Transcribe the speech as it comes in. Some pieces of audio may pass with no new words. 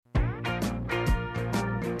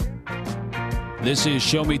This is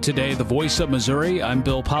Show Me Today, the voice of Missouri. I'm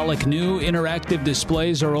Bill Pollock. New interactive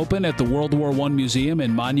displays are open at the World War I Museum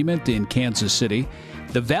and Monument in Kansas City.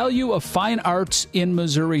 The value of fine arts in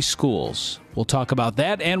Missouri schools. We'll talk about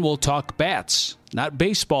that, and we'll talk bats. Not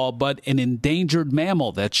baseball, but an endangered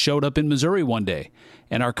mammal that showed up in Missouri one day.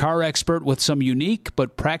 And our car expert with some unique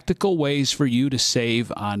but practical ways for you to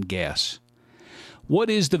save on gas. What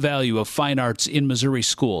is the value of fine arts in Missouri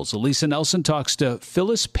schools? Elisa Nelson talks to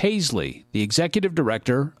Phyllis Paisley, the executive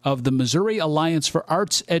director of the Missouri Alliance for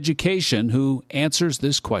Arts Education, who answers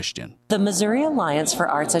this question. The Missouri Alliance for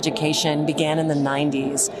Arts Education began in the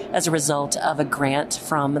 90s as a result of a grant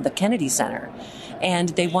from the Kennedy Center. And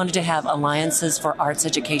they wanted to have alliances for arts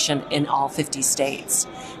education in all 50 states.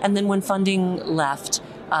 And then when funding left,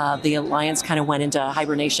 the alliance kind of went into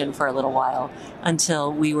hibernation for a little while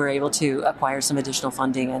until we were able to acquire some additional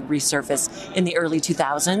funding and resurface in the early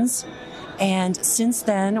 2000s. And since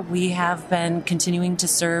then, we have been continuing to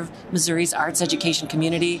serve Missouri's arts education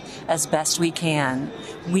community as best we can.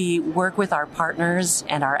 We work with our partners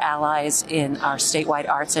and our allies in our statewide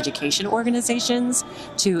arts education organizations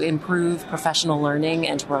to improve professional learning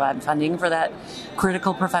and to provide funding for that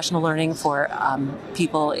critical professional learning for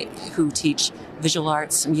people who teach visual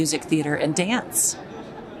arts, music, theater, and dance.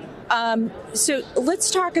 So let's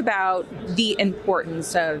talk about the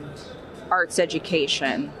importance of arts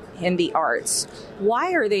education in the arts.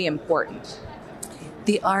 Why are they important?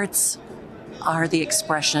 The arts are the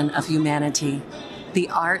expression of humanity. The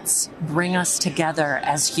arts bring us together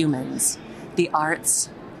as humans. The arts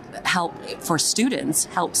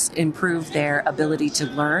helps improve their ability to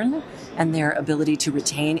learn and their ability to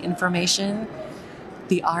retain information.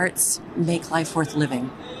 The arts make life worth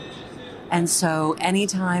living. And so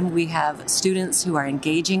anytime we have students who are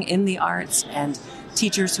engaging in the arts and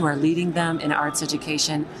teachers who are leading them in arts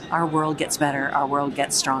education, our world gets better, our world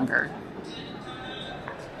gets stronger.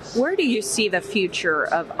 Where do you see the future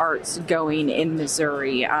of arts going in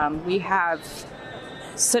Missouri? We have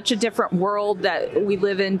such a different world that we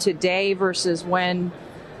live in today versus when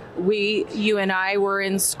you and I were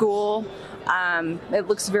in school. It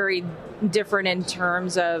looks very different in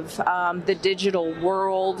terms of the digital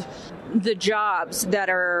world, the jobs that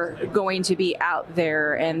are going to be out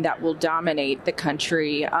there and that will dominate the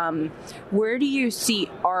country. Where do you see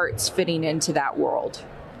arts fitting into that world?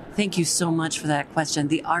 Thank you so much for that question.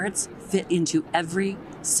 The arts fit into every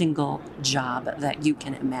single job that you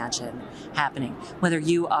can imagine happening. Whether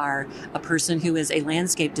you are a person who is a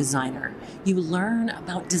landscape designer, you learn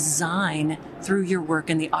about design through your work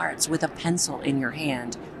in the arts with a pencil in your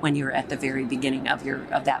hand when you're at the very beginning of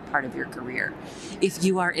that part of your career. If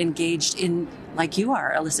you are engaged in, like you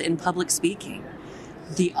are, Alyssa, in public speaking,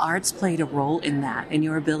 the arts played a role in that, in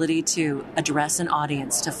your ability to address an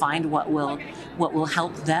audience, to find what will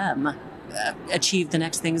help them achieve the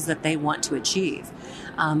next things that they want to achieve.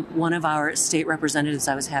 One of our state representatives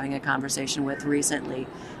I was having a conversation with recently,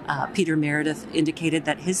 Peter Meredith, indicated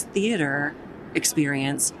that his theater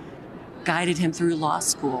experience guided him through law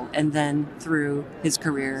school and then through his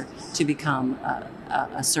career to become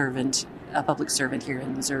a public servant here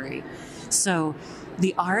in Missouri. So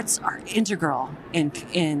the arts are integral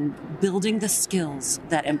in building the skills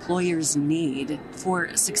that employers need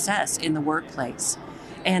for success in the workplace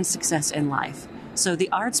and success in life. So the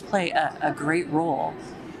arts play a great role.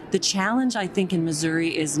 The challenge, I think, in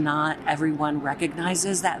Missouri is not everyone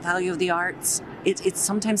recognizes that value of the arts. It's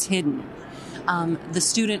sometimes hidden. The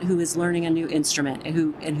student who is learning a new instrument and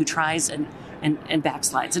who tries and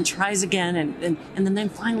backslides and tries again and then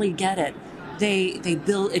finally get it.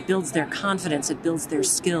 It builds their confidence, it builds their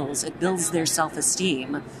skills, it builds their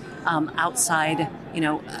self-esteem outside,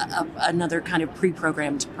 another kind of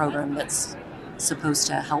pre-programmed program that's supposed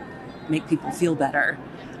to help make people feel better.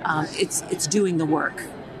 It's doing the work,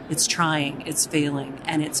 it's trying, it's failing,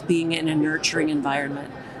 and it's being in a nurturing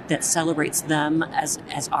environment that celebrates them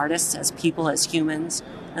as artists, as people, as humans,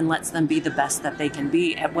 and lets them be the best that they can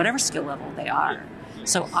be at whatever skill level they are.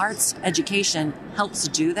 So arts education helps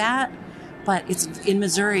do that. But it's in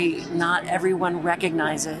Missouri, not everyone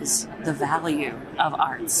recognizes the value of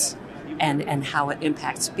arts and how it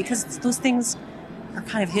impacts, because those things are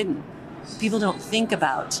kind of hidden. People don't think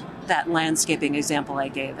about that landscaping example I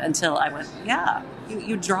gave until I went, yeah,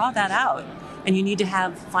 you draw that out. And you need to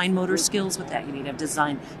have fine motor skills with that. You need to have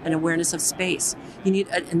design and awareness of space.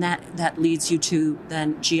 And that leads you to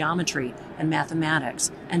then geometry and mathematics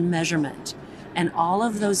and measurement and all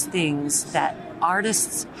of those things that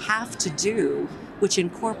artists have to do, which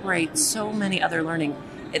incorporate so many other learning.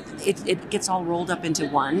 It gets all rolled up into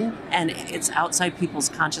one, and it's outside people's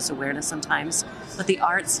conscious awareness sometimes. But the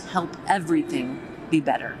arts help everything be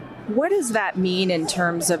better. What does that mean in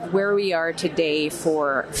terms of where we are today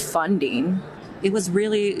for funding? It was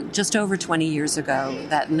really just over 20 years ago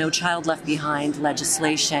that No Child Left Behind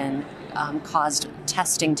legislation caused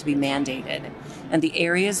testing to be mandated. And the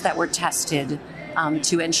areas that were tested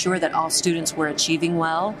to ensure that all students were achieving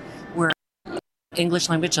well were English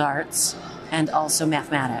language arts and also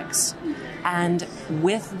mathematics. And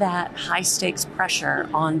with that high stakes pressure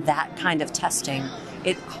on that kind of testing,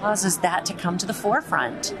 it causes that to come to the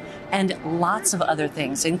forefront. And lots of other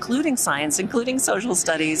things, including science, including social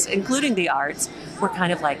studies, including the arts, were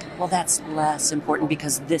kind of like, well, that's less important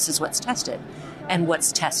because this is what's tested. And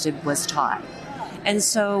what's tested was taught. And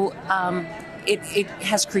so it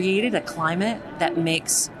has created a climate that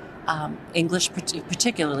makes English,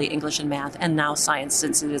 particularly English and math, and now science,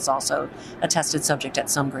 since it is also a tested subject at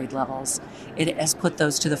some grade levels, it has put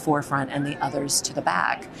those to the forefront and the others to the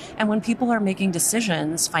back. And when people are making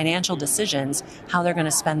decisions, financial decisions, how they're going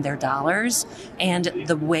to spend their dollars, and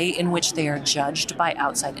the way in which they are judged by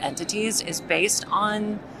outside entities is based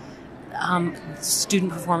on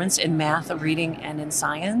student performance in math, reading, and in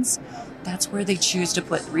science, that's where they choose to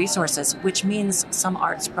put resources, which means some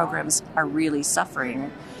arts programs are really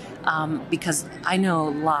suffering. Because I know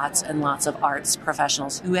lots and lots of arts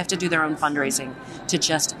professionals who have to do their own fundraising to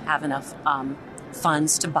just have enough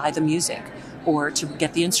funds to buy the music or to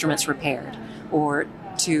get the instruments repaired or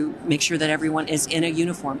to make sure that everyone is in a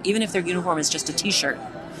uniform, even if their uniform is just a T-shirt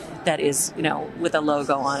that is, with a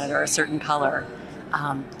logo on it or a certain color,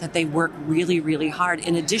 that they work really, really hard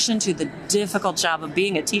in addition to the difficult job of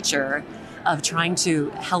being a teacher, of trying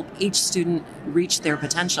to help each student reach their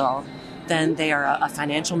potential. Then they are a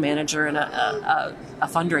financial manager and a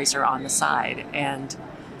fundraiser on the side. And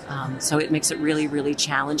so it makes it really, really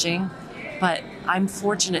challenging. But I'm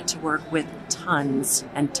fortunate to work with tons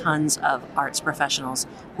and tons of arts professionals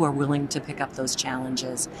who are willing to pick up those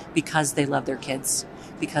challenges because they love their kids,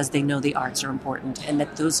 because they know the arts are important, and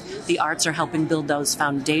that the arts are helping build those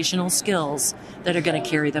foundational skills that are going to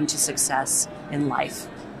carry them to success in life.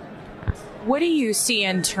 What do you see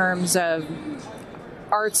in terms of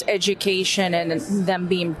arts education and them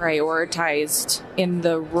being prioritized in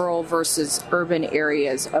the rural versus urban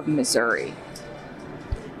areas of Missouri?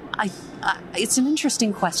 It's an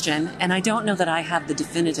interesting question, and I don't know that I have the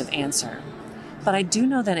definitive answer. But I do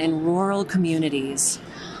know that in rural communities,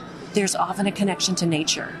 there's often a connection to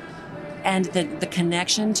nature, and the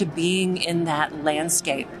connection to being in that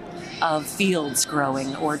landscape of fields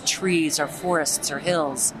growing or trees or forests or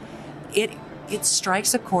hills. It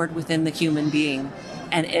strikes a chord within the human being,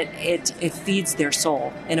 and it feeds their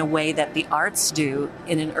soul in a way that the arts do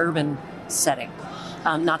in an urban setting.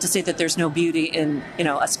 Not to say that there's no beauty in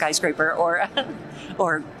a skyscraper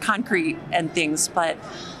or concrete and things, but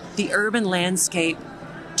the urban landscape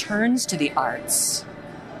turns to the arts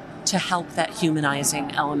to help that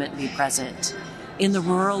humanizing element be present. In the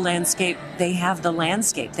rural landscape, they have the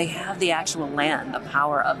landscape. They have the actual land, the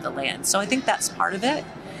power of the land. So I think that's part of it.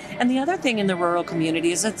 And the other thing in the rural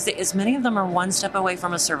community is many of them are one step away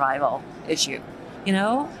from a survival issue.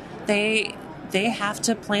 They have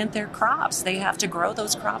to plant their crops. They have to grow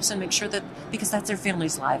those crops and make sure that, because that's their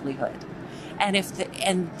family's livelihood.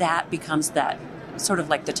 And that becomes that sort of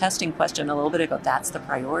like the testing question a little bit ago, that's the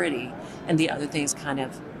priority, and the other things kind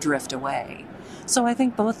of drift away. So I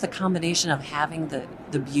think both the combination of having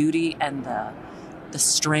the beauty and the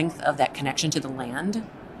strength of that connection to the land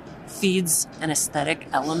feeds an aesthetic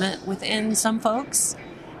element within some folks,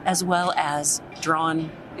 as well as drawn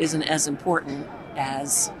isn't as important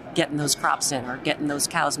as getting those crops in or getting those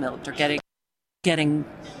cows milked or getting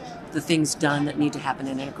the things done that need to happen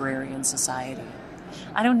in an agrarian society.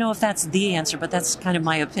 I don't know if that's the answer, but that's kind of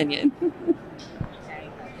my opinion.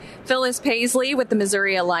 Phyllis Paisley with the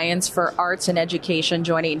Missouri Alliance for Arts and Education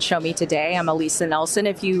joining Show Me Today. I'm Elisa Nelson.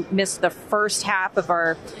 If you missed the first half of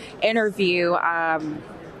our interview,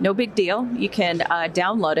 no big deal. You can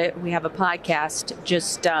download it. We have a podcast.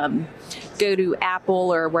 Just go to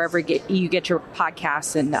Apple or wherever you get your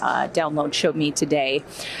podcasts and download Show Me Today.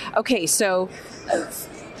 Okay, so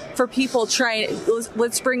for people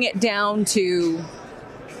let's bring it down to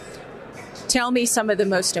tell me some of the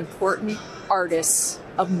most important artists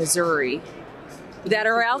of Missouri that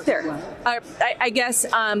are out there. I guess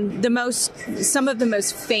some of the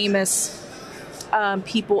most famous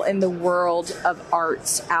people in the world of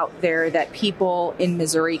arts out there that people in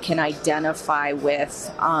Missouri can identify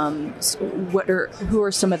with. Who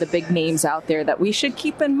are some of the big names out there that we should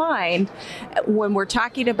keep in mind when we're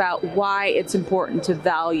talking about why it's important to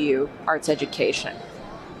value arts education?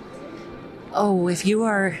 Oh, if you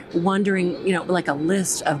are wondering, like a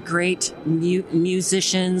list of great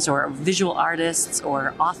musicians or visual artists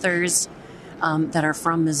or authors that are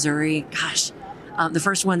from Missouri, gosh, the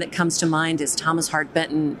first one that comes to mind is Thomas Hart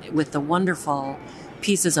Benton with the wonderful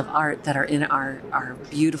pieces of art that are in our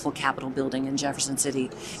beautiful Capitol building in Jefferson City.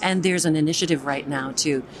 And there's an initiative right now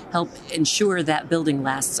to help ensure that building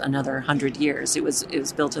lasts another 100 years. It was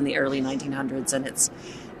built in the early 1900s, and it's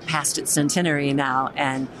past its centenary now.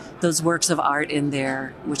 And those works of art in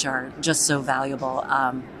there, which are just so valuable.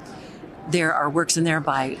 There are works in there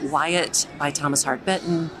by Wyatt, by Thomas Hart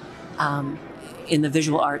Benton, in the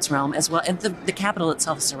visual arts realm as well. And the Capitol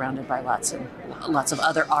itself is surrounded by lots of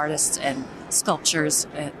other artists and sculptures.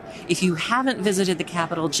 If you haven't visited the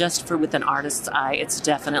Capitol just with an artist's eye, it's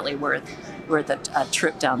definitely worth a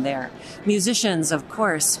trip down there. Musicians, of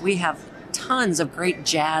course, we have tons of great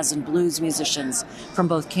jazz and blues musicians from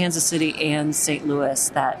both Kansas City and St. Louis.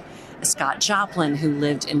 That Scott Joplin, who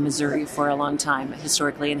lived in Missouri for a long time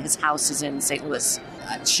historically, and his house is in St. Louis.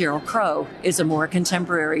 Sheryl Crow is a more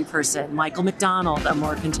contemporary person. Michael McDonald, a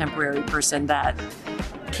more contemporary person that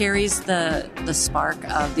carries the spark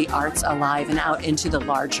of the arts alive and out into the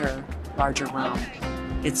larger realm.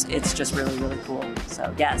 It's just really, really cool.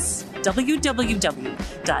 So yes, www.moaae.org.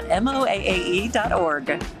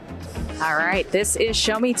 All right, this is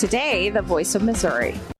Show Me Today, the Voice of Missouri.